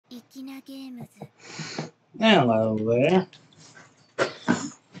Hello there.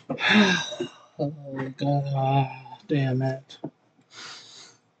 Oh god, damn it.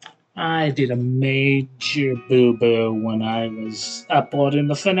 I did a major boo-boo when I was uploading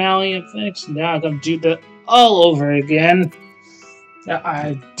the finale of things. Now I'm gonna do that all over again. Now,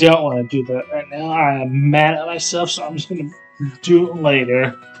 I don't want to do that right now. I am mad at myself, so I'm just gonna do it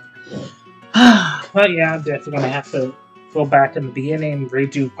later. But yeah, I'm definitely gonna have to go back in the beginning and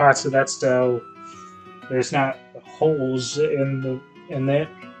redo parts of that so there's not holes in it.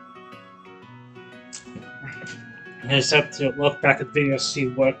 I just have to look back at the video to see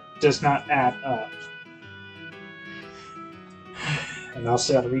what does not add up. And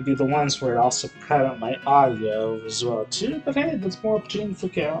also got to redo the ones where it also cut out my audio as well too. But hey, that's more opportunity for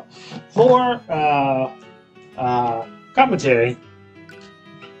commentary.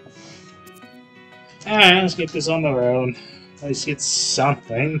 Alright, let's get this on the road. Let's get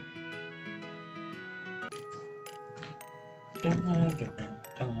something.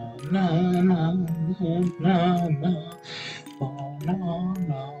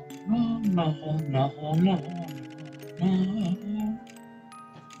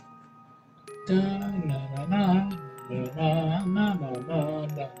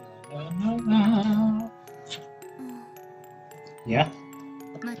 Yeah?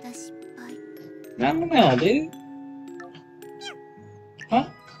 No, dude. Huh?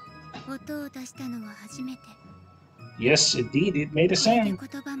 Yes, indeed, it made a sound.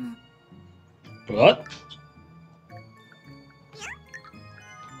 What?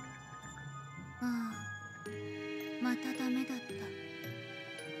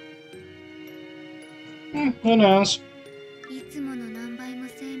 Who knows?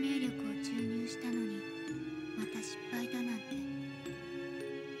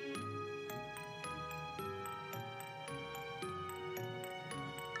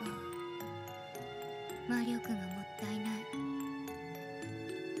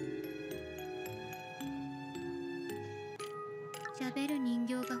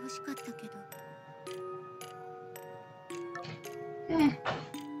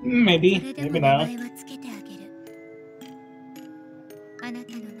 Maybe, maybe not.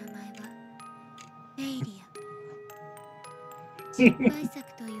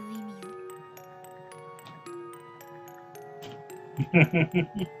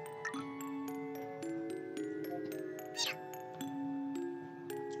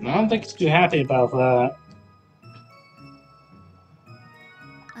 I don't think he's too happy about that.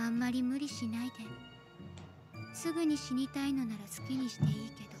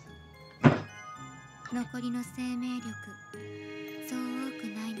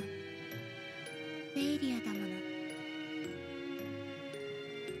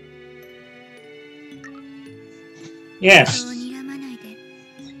 Yes.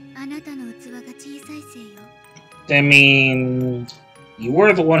 I mean, you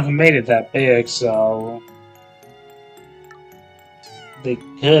were the one who made it that big, so they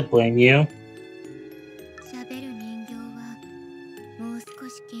could blame you.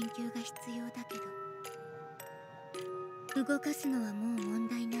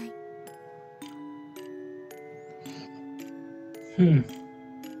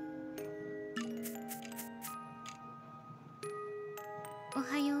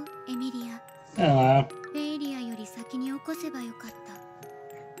 Hello.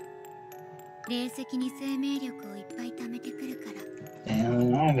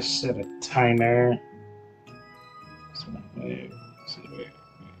 And I just set a timer.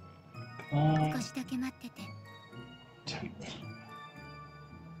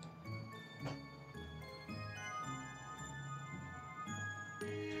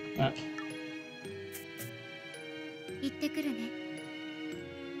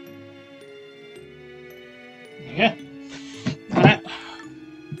 Yeah. Alright.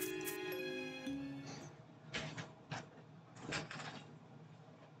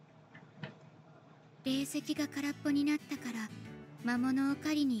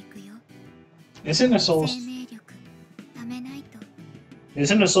 Isn't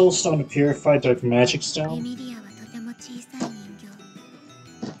a soul stone a purified dark magic stone?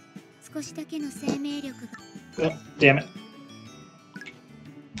 Oh, damn it.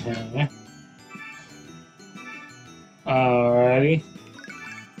 Okay. Alrighty.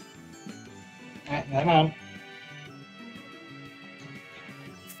 Hang on.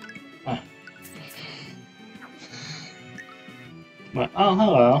 Oh,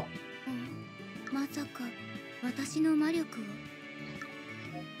 hello.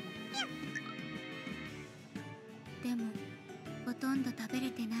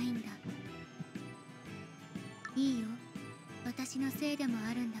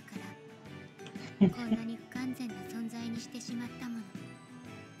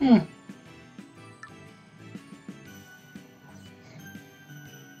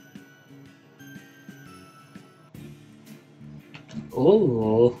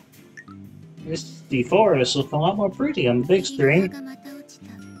 Ooh. The forest looks a lot more pretty on the big screen.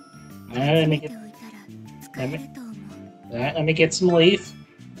 Let me get some leaf.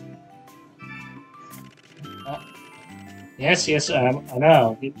 Yes, I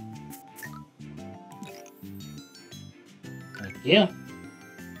know. Thank you.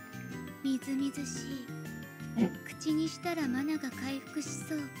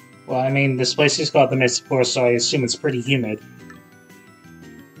 Well, I mean, this place is called the Mystic Forest, so I assume it's pretty humid.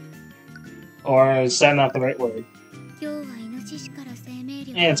 Or is that not the right word?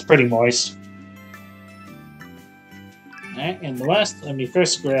 Yeah, it's pretty moist. Alright, and the west, let me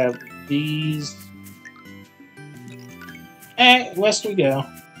first grab these. Alright, west we go.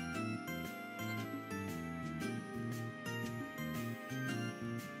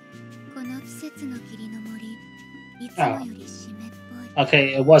 Oh.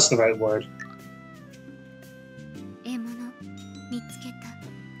 Okay, it was the right word.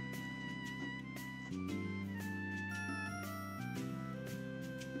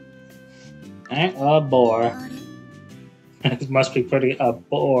 Alright, a boar. It must be pretty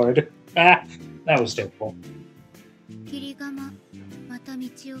bored. Ah, that was terrible.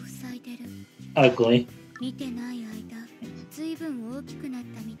 Ugly.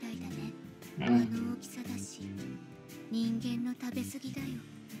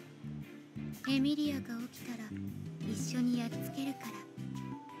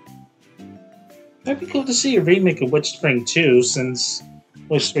 That'd be cool to see a remake of Witch Spring 2, since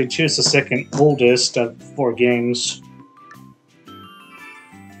Witch Spring 2 is the second oldest of 4 games.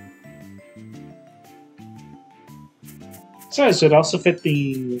 Besides, it also fit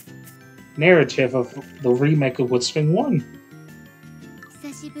the narrative of the remake of Witch Spring 1.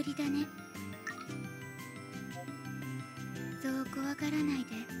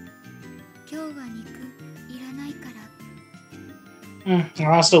 I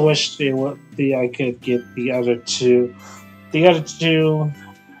also wish I could get the other two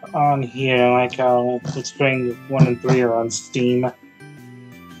on here, like how Witch Spring 1 and 3 are on Steam.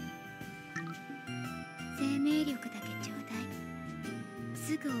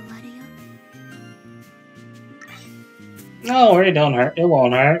 No, it don't hurt. It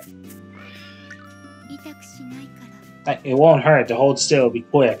won't hurt. It won't hurt. To hold still, be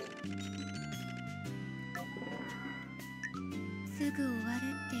quick.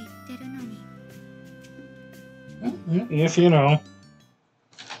 If you know.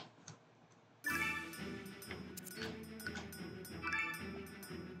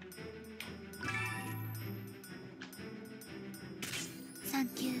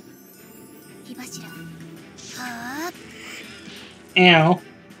 Ow.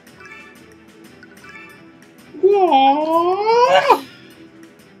 Whoa.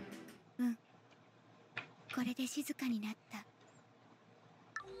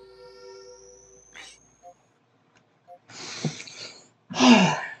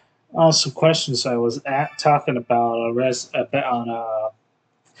 Some questions I was talking about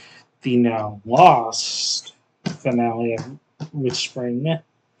the now lost finale of Witch Spring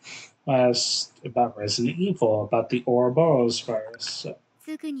was about Resident Evil, about the Ouroboros virus. So.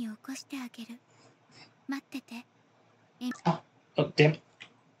 Oh, damn.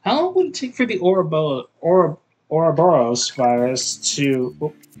 How long would it take for the Ouroboros virus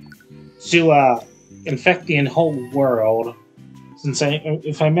to infect the whole world? Since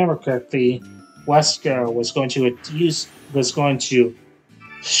if I remember correctly, Wesker was going to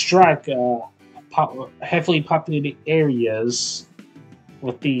strike heavily populated areas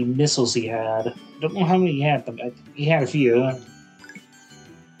with the missiles he had. I don't know how many he had, but he had a few.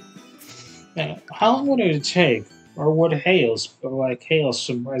 How long would it take? Or would hails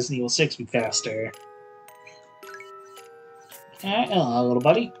from Resident Evil 6 be faster? Hello, little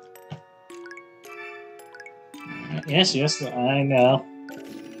buddy. Yes, I know.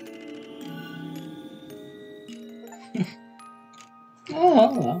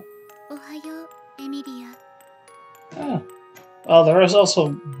 Oh, oh. Oh, there is also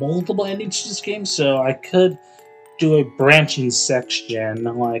multiple endings to this game, so I could do a branching section,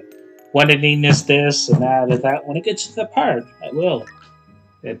 like one ending is this and that. When it gets to the part, I will.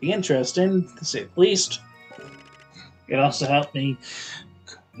 It'd be interesting, to say the least. It also helped me.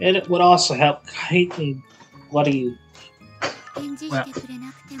 It would also help keep me bloody. Well,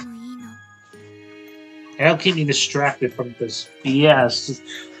 it'll keep me distracted from this BS.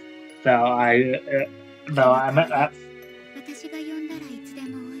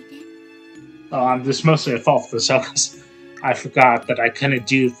 This mostly a fault for myself because I forgot that I couldn't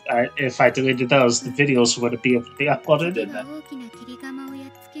do. If I deleted those, the videos wouldn't be able to be uploaded. In that.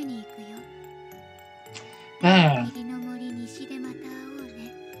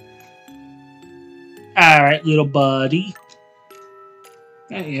 Alright, little buddy.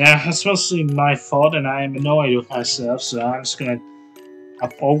 Yeah, it's mostly my fault, and I am annoyed with myself, so I'm just gonna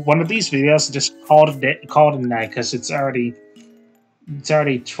upload one of these videos and just call it a night because it's already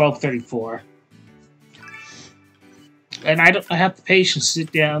 12:34. And I have the patience to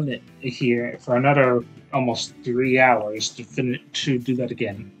sit down here for another almost 3 hours to do that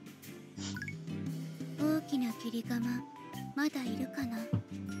again.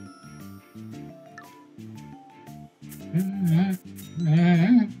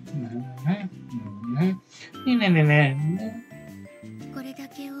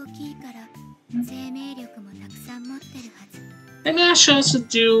 Maybe I should also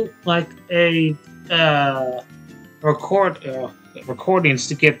do like a recordings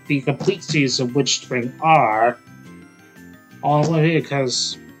to get the complete season of which string are all the way,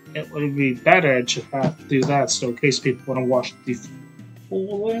 because it would be better to have to do that so in case people want to watch the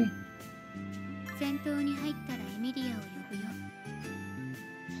full way.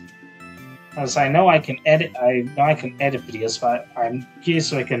 As I know I can edit videos, but I'm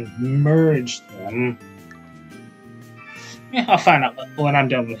curious if I can merge them. Yeah, I'll find out when I'm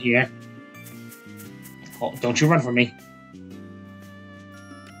done with here. Oh, don't you run from me.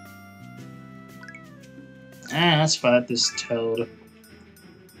 Let's fight this toad.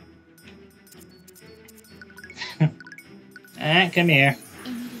 Come here.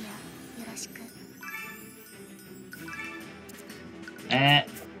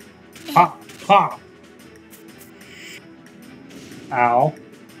 Pop, pop. Ow.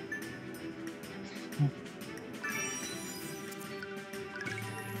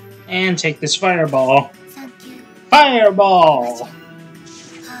 And take this fireball. Fireball!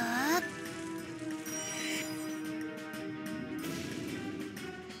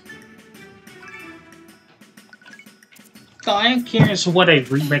 So I'm curious what a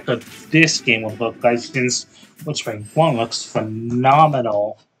remake of this game would look like, since Witchspring 1 looks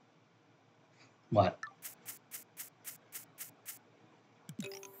phenomenal. What?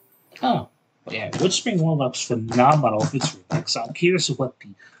 Oh, yeah, Witchspring 1 looks phenomenal with its remake, so I'm curious what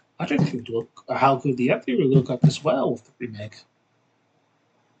the other two would look, or how good the other two would look like as well with the remake.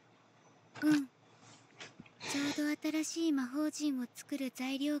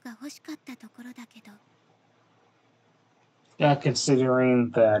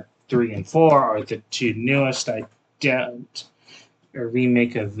 Considering that 3 and 4 are the two newest, I doubt a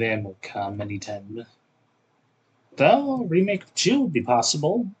remake of them will come anytime. Though, a remake of 2 would be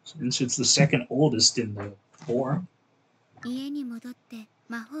possible, since it's the second oldest in the 4.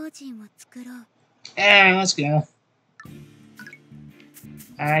 Let's go.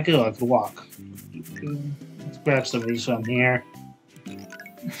 I could walk. Let's grab some of these from here.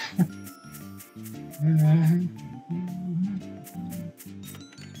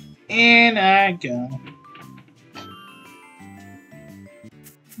 And I go.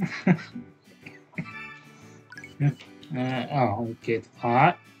 Okay, the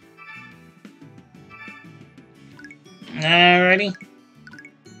pot. Alrighty.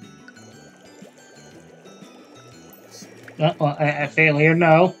 Oh, well, I fail here,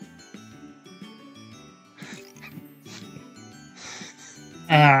 no.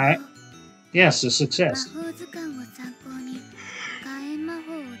 Alright. Yes, a success.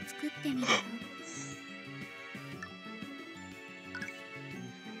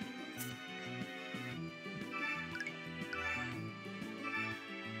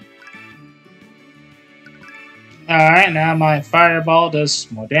 Alright, now my fireball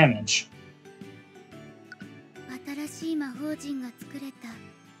does more damage.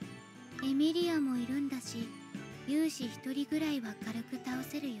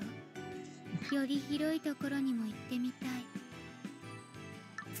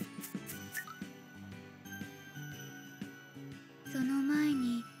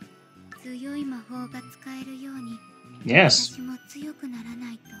 Yes.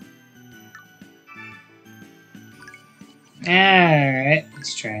 Alright,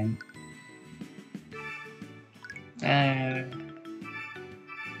 let's try.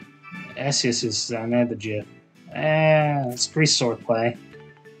 Yes, is another GIF. It's pretty sword play.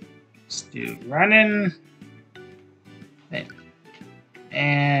 Let's do running.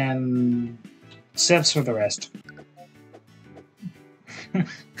 And steps for the rest.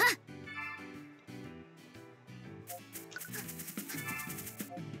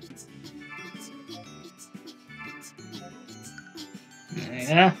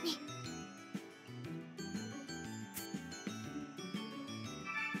 Yeah.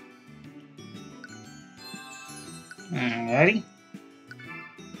 Alrighty.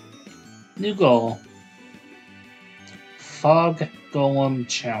 New goal. Fog Golem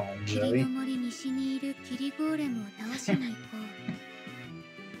Challenge, Ellie.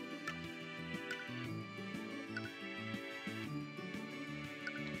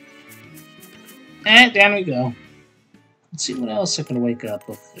 And down we go. Let's see what else I can wake up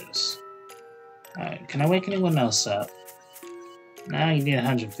with this. Alright, can I wake anyone else up? No, you need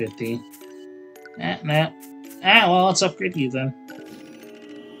 150. No. Well, let's upgrade you then.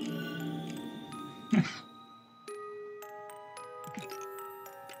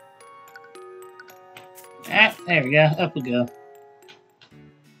 There we go. Up we go.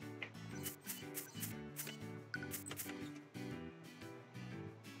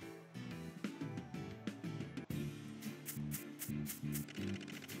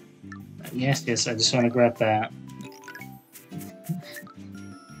 Yes, I just want to grab that.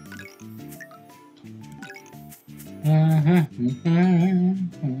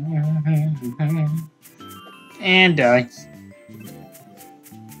 And die.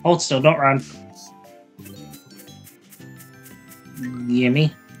 Hold still, don't run.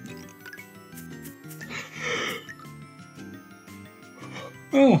 Gimme.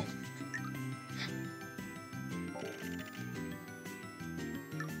 Oh.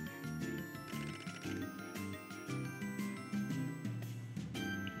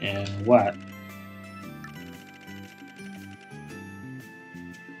 What?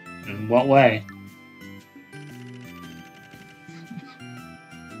 In what way?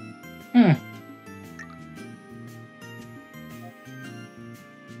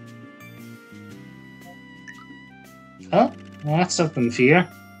 Oh, well, that's something to fear.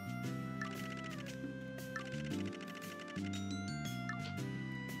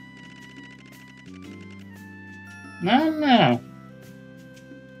 No.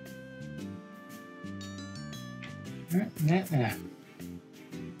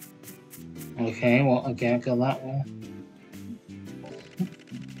 Okay, well, I can't go that way.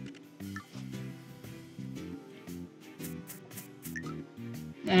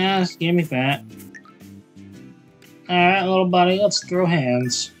 Just give me that. Alright, little buddy, let's throw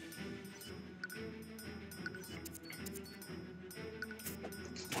hands.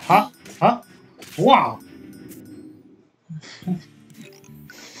 Huh? Wow!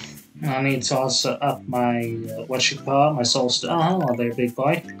 I need to also up my, my soul stone. Oh, hello there, big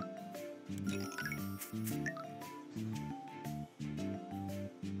boy.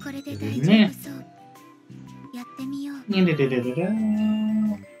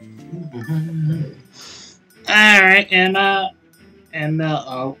 Alright, and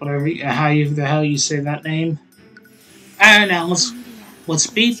whatever, the hell you say that name. Alright, now let's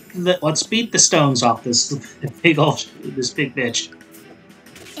beat the stones off this big bitch.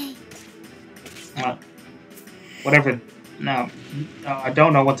 Whatever. No, I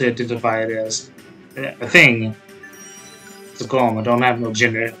don't know what to identify it as. A thing. It's a golem. I don't have no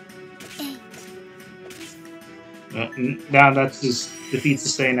gender. Now that just defeats the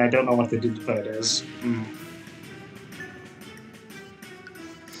saying I don't know what to identify it as.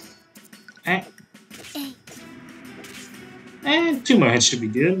 And 2 more hits should be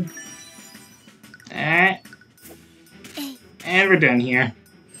good. And we're done here.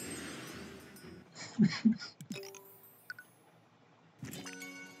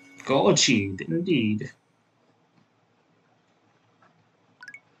 Goal achieved, indeed.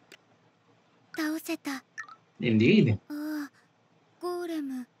 Indeed.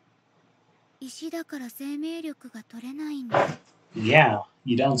 Yeah,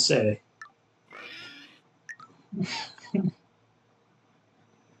 you don't say.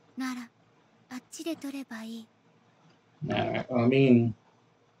 I mean...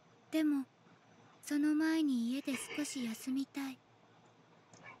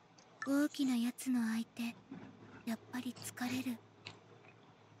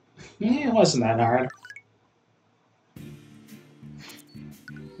 Yeah, it wasn't that hard.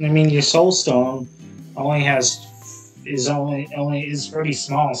 I mean, your soul stone is pretty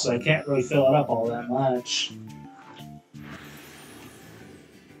small, so I can't really fill it up all that much.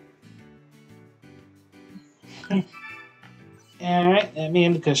 Alright, let me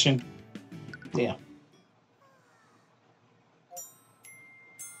in the cushion. Yeah.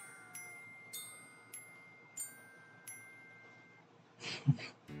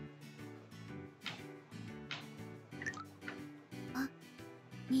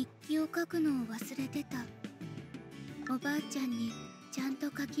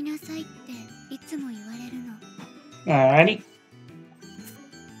 Alrighty.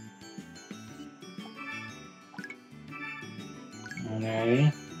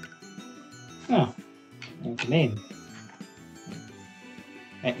 Alrighty. Oh, what's the name?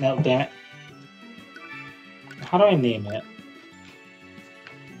 Hey, no, damn it. How do I name it?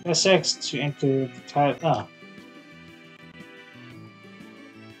 SX to enter the title. Oh.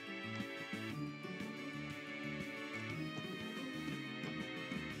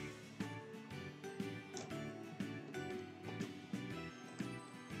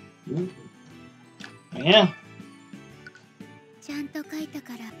 Yeah.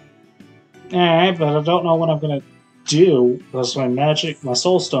 Alright, but I don't know what I'm gonna do because my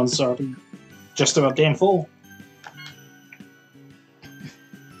soul stone's already just about damn full.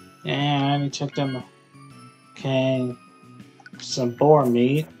 And I need to check down the. Okay. Some boar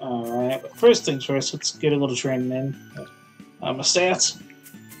meat. Alright, but first things first, let's get a little training in. My stats.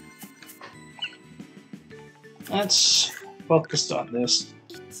 Let's focus on this.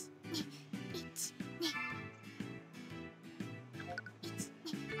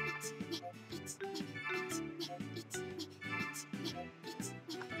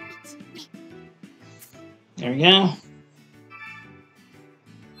 There we go.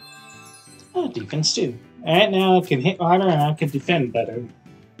 Oh, defense too. Alright, now I can hit harder and I can defend better.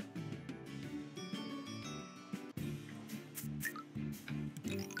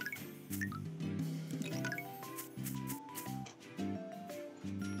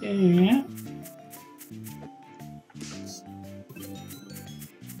 Yeah.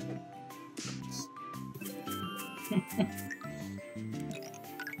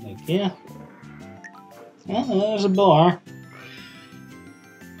 Like, yeah. Oh, there's a bar.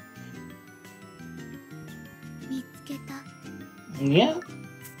 Yeah.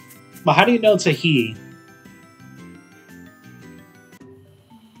 But how do you know it's a he?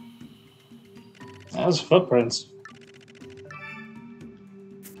 That was footprints.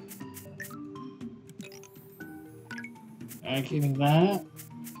 Alright, give me that.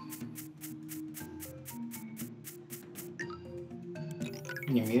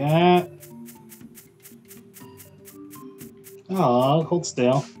 Give me that. Oh, hold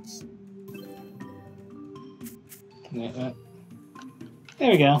still. Yeah.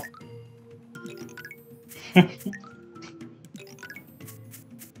 There we go.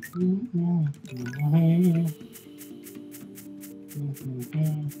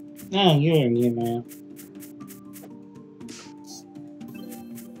 Oh, you're a new man.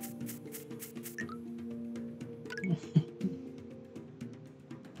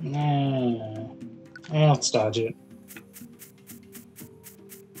 Nah. Let's dodge it.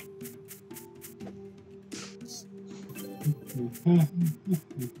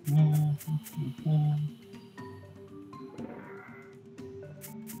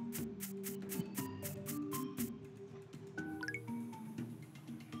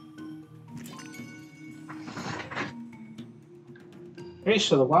 Reach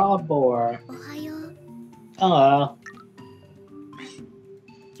for the wild boar. Hello.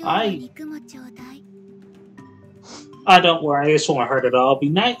 Don't worry, I just won't hurt at all.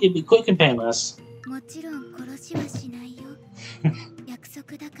 It'd be quick and painless.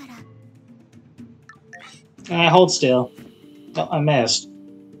 Hold still. Oh, I missed.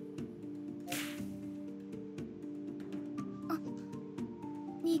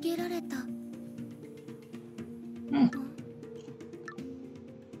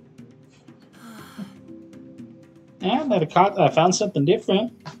 Yeah, I found something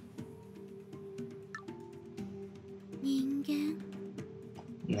different.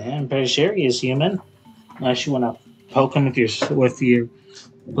 Yeah, I'm pretty sure he is human. Unless you want to poke him with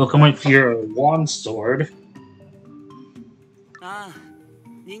your wand sword. Ah,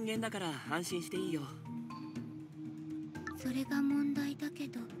 人間だから安心していいよ。それが問題だけ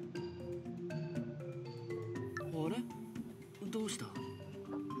ど。あれ？どうした？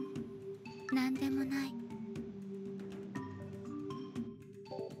なんでもない。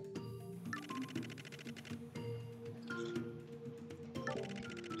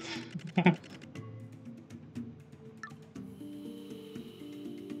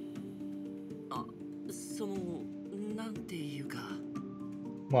あ、そのなんていうか。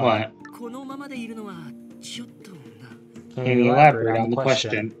What? このままでいるのはちょっとな。Can you elaborate on the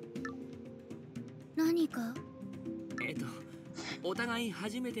question? 何か？お互い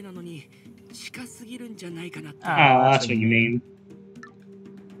初めてなのに近すぎるんじゃないかなって。Ah, that's what you mean.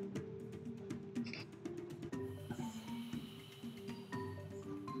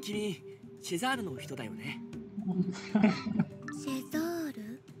 君、シェザールの人だよね。シェザー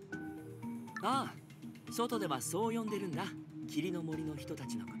ル？ああ、外ではそう呼んでるんだ。霧の森の人た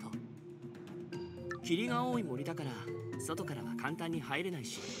ちのこと。霧が多い森だから外からは簡単に入れない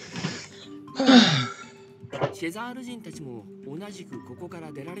し。シェザール人たちも同じくここから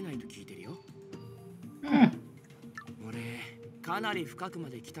出られないと聞いてるよ。俺かなり深くま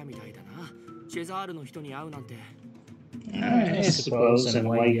で来たみたいだな。シェザールの人に会うなんて。I suppose in a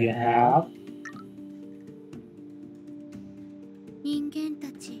way you have. 人間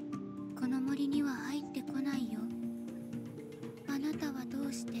たち、この森には入ってこないよ。あなたはど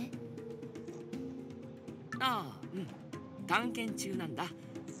うして？ああ、うん。探検中なんだ。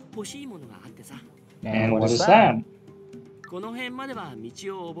欲しいものがあってさ。And what is that? この辺までは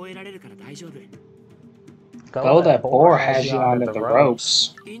道を覚えられるから大丈夫。Go, that boar has you onto the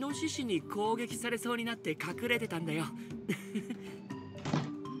ropes. イノシシに攻撃されそうになって隠れてたんだよ。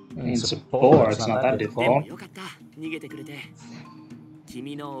It's a boar, it's not that でも difficult. よかった。逃げてくれて。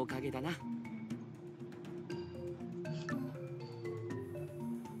君のおかげだな。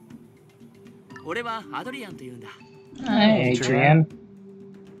俺はアドリアンと言うんだ。Hi, Adrian.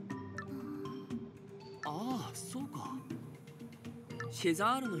 ああ、そうか。シェザ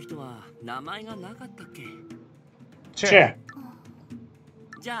ールの人は名前がなかったっけ？ Sure.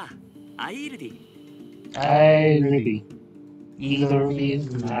 じゃあ、アイルディ。Eiruby. Eiruby,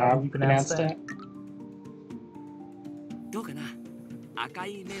 how you pronounce that? どうかな？赤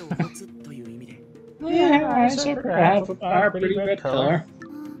い目を持つという意味で。Yeah, eyes are pretty red color.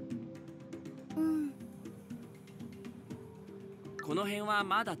 うん。この辺は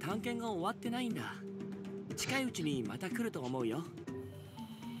まだ探検が終わってないんだ。近いうちにまた来ると思うよ。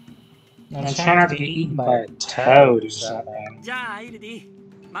I'm trying not to get eaten by a toad or something. じゃあ、アイルディ。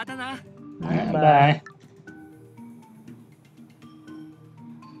またな。Bye.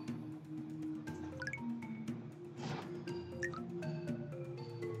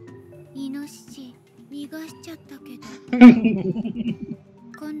 イノシシ逃がしちゃったけど、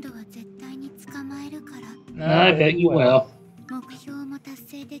今度は絶対に捕まえるから。 I bet you will. 目標も達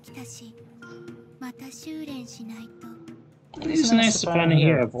成できたし、また修練しないと。 It is nice to finally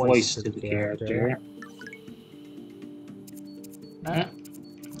hear a voice to the character. I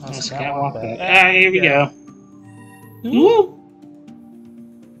just can't walk that. Ah, here we go. Woo!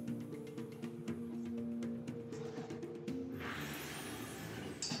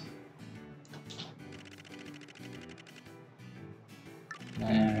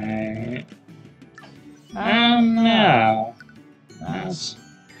 Alright. No. Let's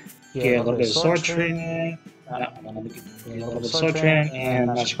get a little bit of sword training. Get a little bit of sword training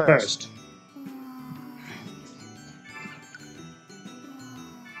and magic burst.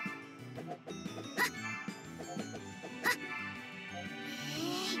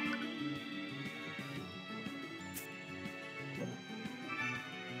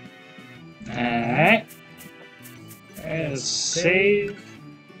 Alright. Let's save.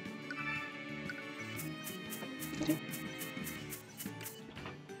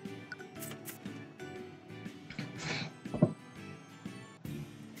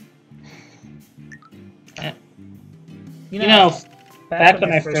 You know, back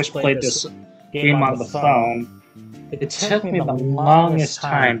when I first played this game on the phone, it took me the longest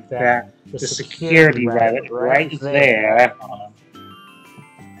time that the security rabbit right there,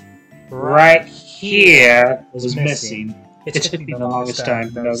 right here, was missing. It took me the longest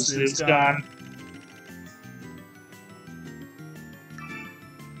time to notice it was gone.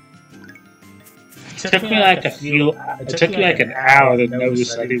 It took me like an hour to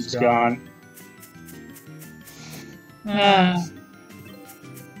notice that it was gone. Yeah,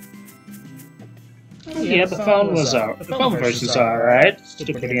 the phone version's alright.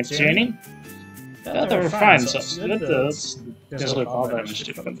 Still pretty entertaining. The other refined stuff's good though. It doesn't look all that much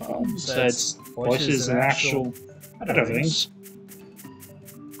different from phone. Besides voices and actual other things.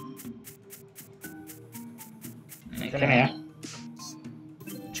 Come here.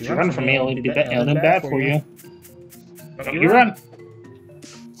 If you run from me, it'll do bad for you. You run!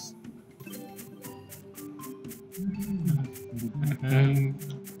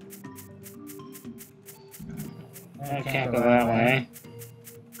 I can't go that way.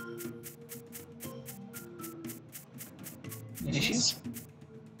 Issues?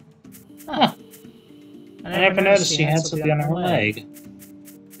 Huh. I never noticed she had something on her leg.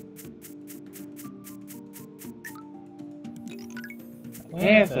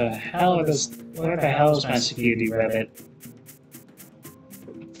 Where the hell is my security rabbit?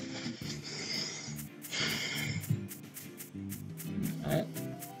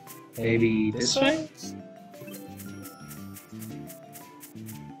 Maybe this way?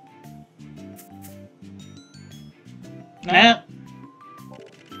 Nah.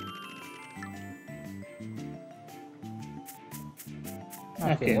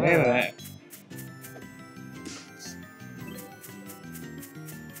 Okay, wait a minute.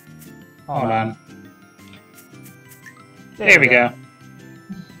 Hold on. There we go.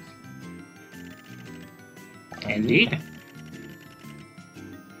 Indeed.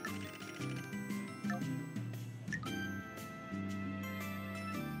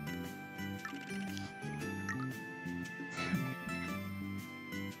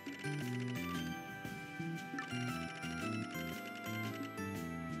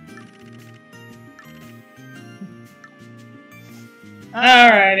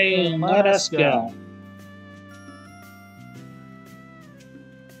 Alrighty, let us go.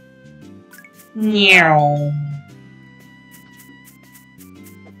 Meow.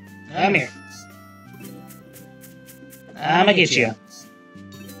 Come here. I'ma get you.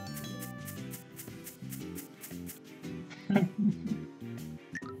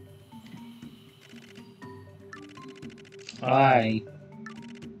 Why?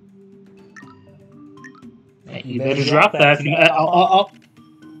 You better drop that.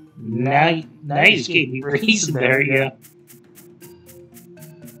 Now you just gave me reason there, yeah.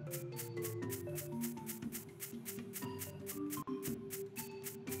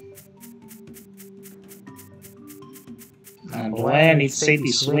 Boy, I need to save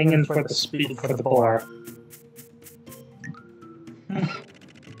these swinging for the speed for the bar.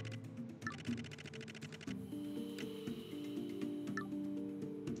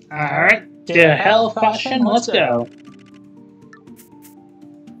 Alright, to hell of caution, let's go.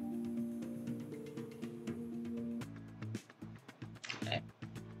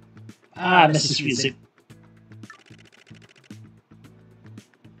 Ah, Mrs. Music.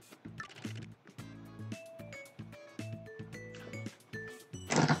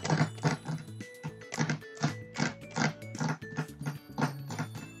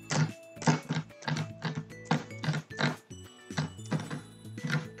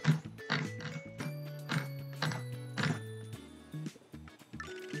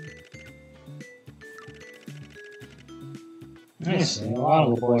 Nice, a lot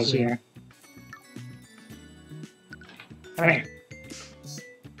of the boys here. Come here.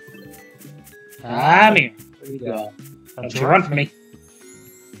 Come here. There you go. Don't you run from me.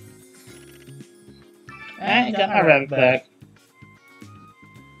 I got my rabbit back.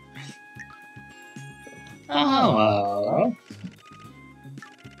 Oh, hello.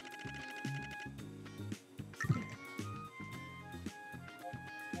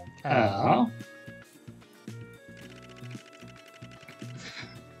 Oh.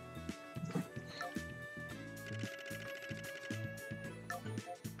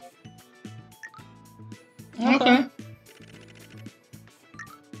 Okay.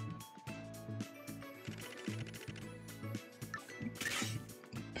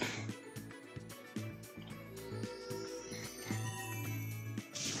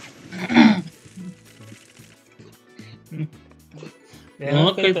 They don't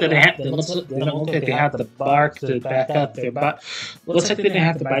look like they have. They don't look like they have to bark to back up their butt. Looks like they didn't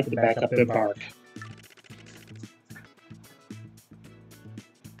have to bite to back up their bark.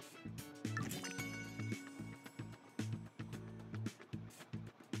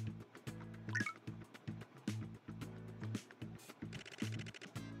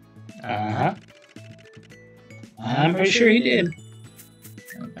 I'm pretty sure he did.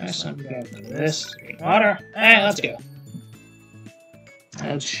 Pass some this. Water. Hey, let's go.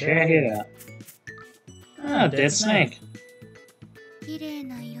 Let's check it out. Oh, dead snake.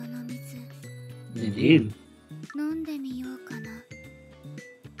 Indeed.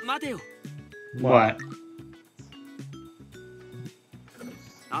 What?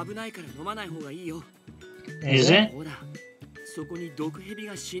 危ないから飲まない方がいいよ。 Is it? ほら、そこに毒蛇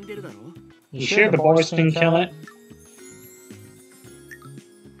が死んでるだろ。 You sure the boys didn't kill it?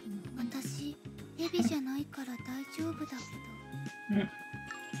 私、蛇じゃないから大丈夫だけど。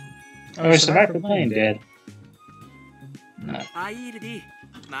Oh, it's the back of the plane dead. No. アイールディ、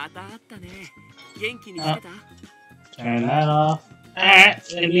また会ったね。元気にしてた？ Turn that off. Alright,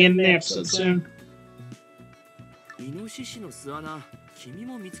 it's gonna be in the episode soon. イノシシの巣穴、君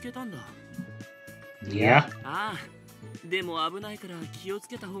も見つけたんだ。 Yeah. ああ、でも危ないから気をつ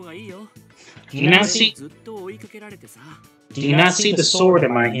けた方がいいよ。 Do you not see? ずっと追いかけられてさ。 Do you not see the sword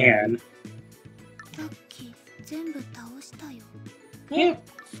in my hand? さっき全部倒したよ。 Yeah.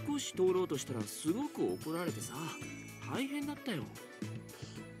 少し通ろうとしたらすごく怒られてさ、大変だったよ。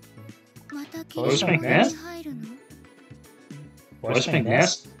またキリシタに入るの？ What's my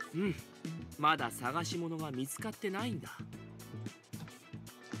nest? うん、まだ探し物が見つかってないんだ。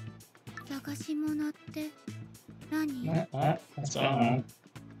 探し物って何？ What's going on?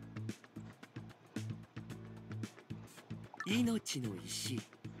 命の石。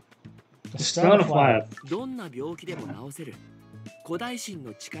 The stone of life. どんな病気でも治せる古代神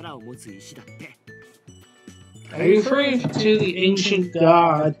の力を持つ石だって。 Are you referring to the ancient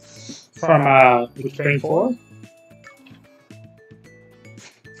god from Ukraine 4?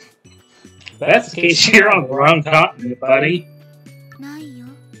 That's the case, you're on the wrong continent, buddy. ないよ、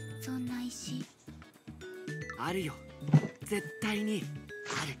そんな石。あるよ、絶対に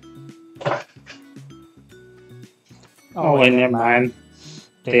ある。 Oh, wait, never mind.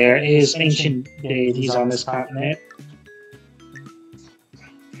 There is ancient deities on this continent.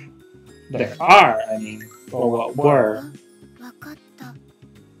 There are, I mean, or what were. わかった。やっ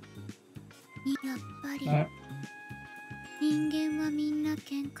ぱり Uh, 人間はみんな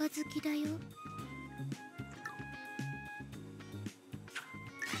喧嘩好きだよ。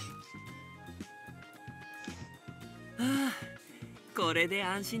ああ、これで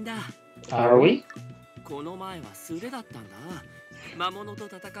安心だ。are we? この前は素手だったんだ。魔物と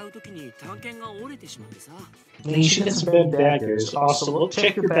戦う時に探検が折れてしまってさ。 Then you should get some bad daggers. Also, look,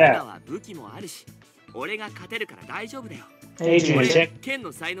 check your 今 back. は武器もあるし、俺が勝てるから大丈夫だよ。 Adrian, 俺 check. 剣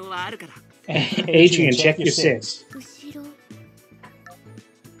の才能はあるから。 Adrian, check your six. 後ろ。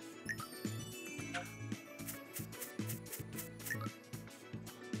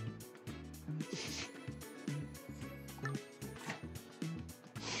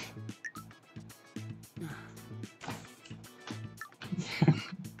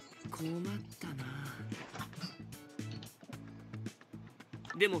困ったな。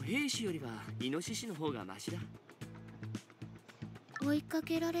でも兵士よりはイノシシの方がマシだ。追いか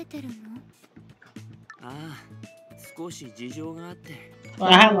けられてるの？ああ、少し事情があって。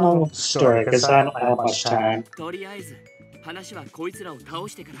 Well, how long is the story? Because I don't have much time. とりあえず話はこいつらを倒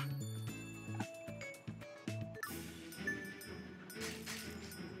してから。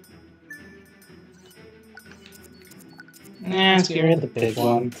 Nah, let's get rid of the big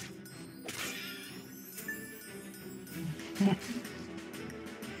one.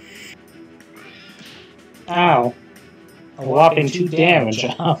 Ow. A whopping 2 damage.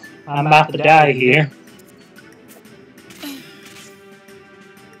 I'm about to die here.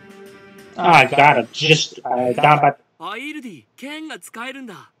 I got it. I gotアイルディ、剣が使えるん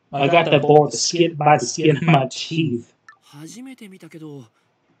だ。 I got the boar by the skin of my teeth. 初めて見たけど、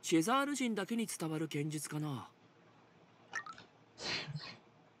チェザール人だけに伝わる剣術かな。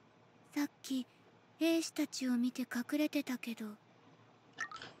 さっき兵士たちを見て隠れてたけど。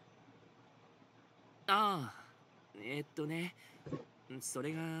ああ、ね、そ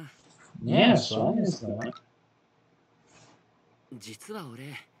れが。 Yeah, so is that. 実は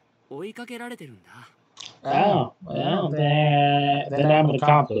俺、追いかけられてるんだ。 Oh, well, then I'm an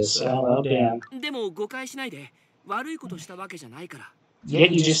accomplice. Oh, well, damn. でも誤解しないで、悪いことしたわけじゃないから。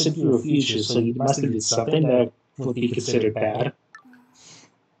 Yet you just said you were a fugitive, so you must have did something that would be considered bad.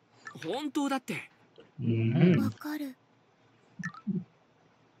 本当だって。 Mm-hmm. わかる。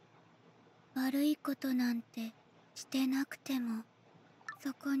悪いことなんてしてなくても、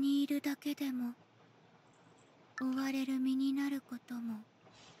そこにいるだけでも追われる身になることも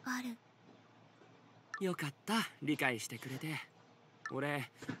ある。よかった、理解してくれて。俺、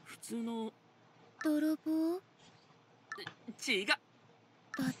普通の。泥棒？違う。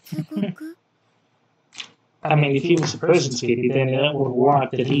脱獄？ I mean, if he was a prison skippy, then it would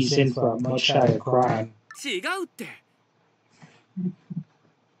warrant that he's in for a much higher crime. 違うって。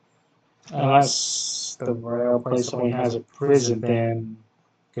 Unless the royal place only has a prison, then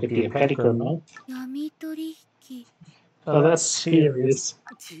could it be a petty criminal? 闇取引。 Oh, that's serious.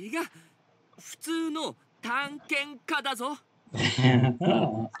 違う。普通の探検家だぞ。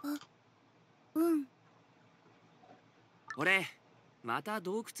うん。俺、また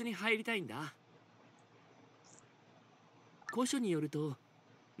洞窟に入りたいんだ。古書によると、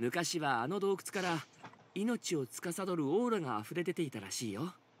昔はあの洞窟から命を司るオーラが溢れ出ていたらしい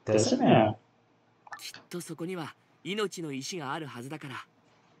よ。Doesn't it? きっとそこには命の石があるはずだから、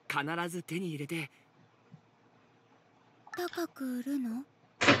必ず手に入れて。高く売るの？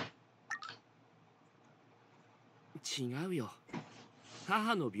違うよ。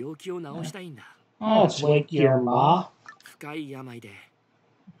母の病気を治したいんだ。Oh, it's like your ma? 深い病で、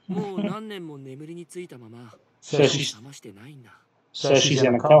もう何年も眠りについたまま、 So she's, 覚ましてないんだ。 so she's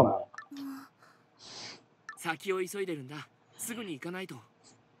in a coma. 先を急いでるんだ。すぐに行かないと。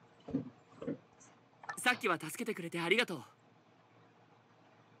さっきは助けてくれてありがとう。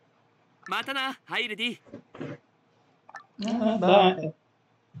またな、ハイルディ。Bye.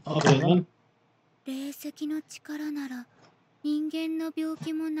 Okay, then. 霊石の力なら人間の病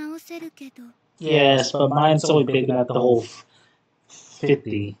気も治せるけど。 Yes, but mine's only big enough to hold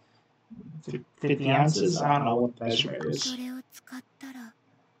 50 ounces? I don't know what the measurement is. それを使ったら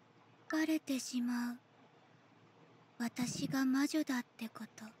バレてしまう。私が魔女だってこ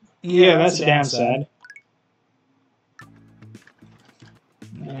と。 Yeah, that's the downside.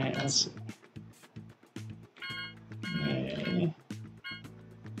 Alright, let's see.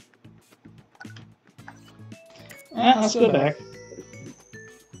 Let's go back.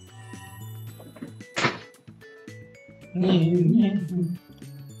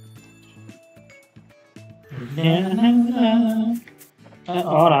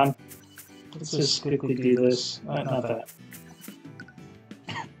 Hold on. Let's just quickly do this. Not that.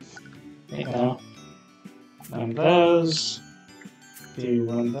 You know, one of those, do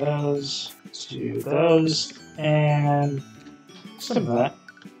one of those, do those, and some of that.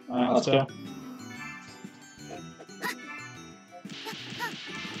 Alright, let's go.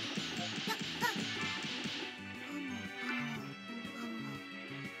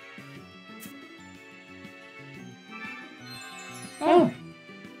 Oh.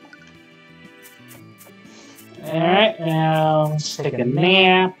 Alright, now let's take a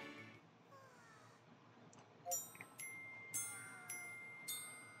nap.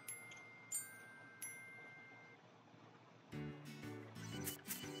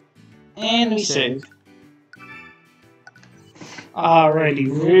 And we save. Alrighty,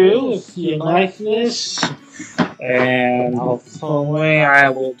 Rue, if you like this, and hopefully I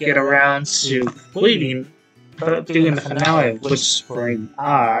will get around to doing the finale of Whispering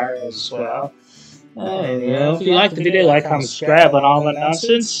R as well. If you like the video, like, comment, subscribe, and all that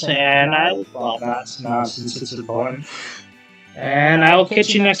nonsense, and not nonsense, it's important. And I will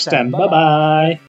catch you next time. Bye-bye.